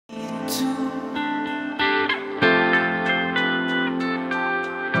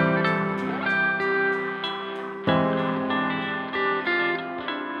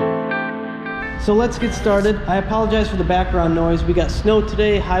So let's get started. I apologize for the background noise. We got snow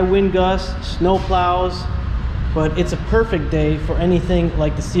today, high wind gusts, snow plows, but it's a perfect day for anything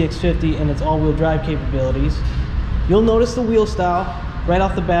like the CX-50 and its all-wheel drive capabilities. You'll notice the wheel style right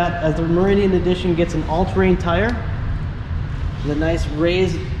off the bat as the Meridian edition gets an all-terrain tire with a nice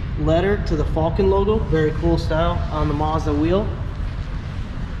raised letter to the Falcon logo. Very cool style on the Mazda wheel.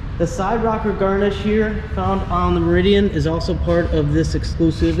 The side rocker garnish here found on the Meridian is also part of this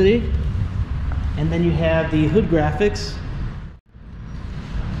exclusivity. And then you have the hood graphics.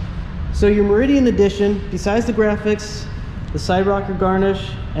 So your Meridian edition, besides the graphics, the side rocker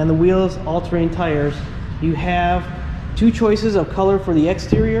garnish, and the wheels all-terrain tires, you have two choices of color for the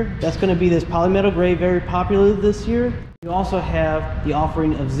exterior. That's going to be this polymetal gray, very popular this year. You also have the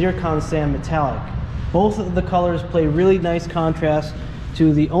offering of zircon sand metallic. Both of the colors play really nice contrast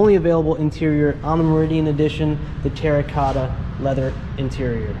to the only available interior on the Meridian edition, the terracotta leather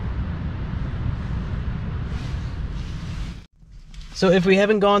interior. So if we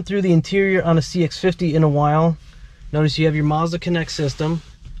haven't gone through the interior on a CX-50 in a while, notice you have your Mazda Connect system,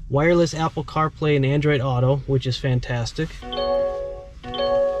 wireless Apple CarPlay and Android Auto, which is fantastic.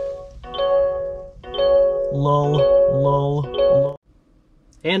 Lull.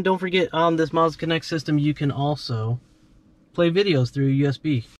 And don't forget, on this Mazda Connect system, you can also play videos through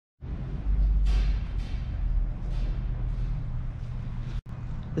USB.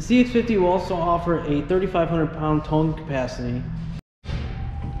 The CX-50 will also offer a 3,500 pound towing capacity.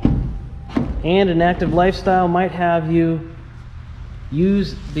 And an active lifestyle might have you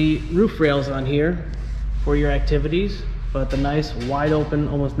use the roof rails on here for your activities, but the nice wide open,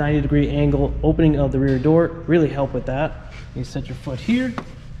 almost 90-degree angle opening of the rear door really help with that. You set your foot here,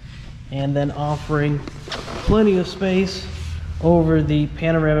 and then offering plenty of space over the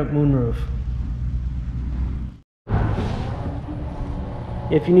panoramic moonroof.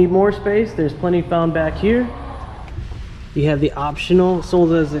 If you need more space, there's plenty found back here. You have the optional,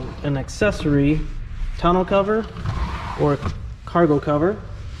 sold as an accessory, tonneau cover or cargo cover.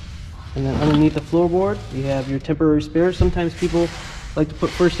 And then underneath the floorboard, you have your temporary spares. Sometimes people like to put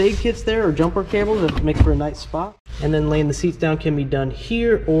first aid kits there or jumper cables. It makes for a nice spot. And then laying the seats down can be done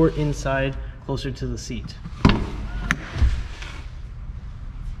here or inside, closer to the seat.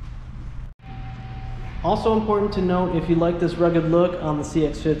 Also important to note, if you like this rugged look on the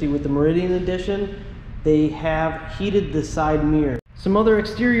CX-50 with the Meridian edition, they have heated the side mirror. Some other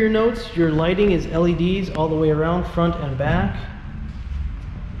exterior notes, your lighting is LEDs all the way around, front and back.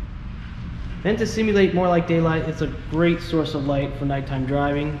 Meant to simulate more like daylight, it's a great source of light for nighttime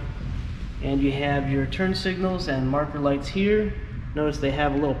driving. And you have your turn signals and marker lights here. Notice they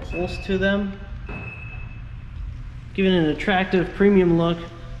have a little pulse to them, giving it an attractive premium look,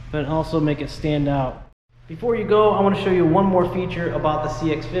 but also make it stand out. Before you go, I want to show you one more feature about the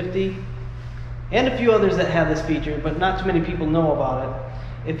CX-50. And a few others that have this feature, but not too many people know about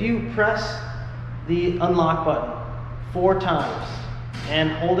it. If you press the unlock button 4 times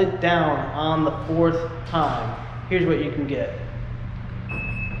and hold it down on the 4th time, here's what you can get.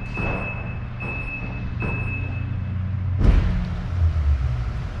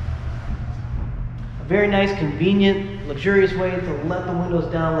 A very nice, convenient, luxurious way to let the windows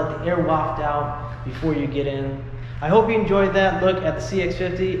down, let the air waft out before you get in. I hope you enjoyed that look at the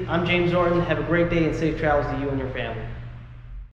CX-50. I'm James Orton. Have a great day and safe travels to you and your family.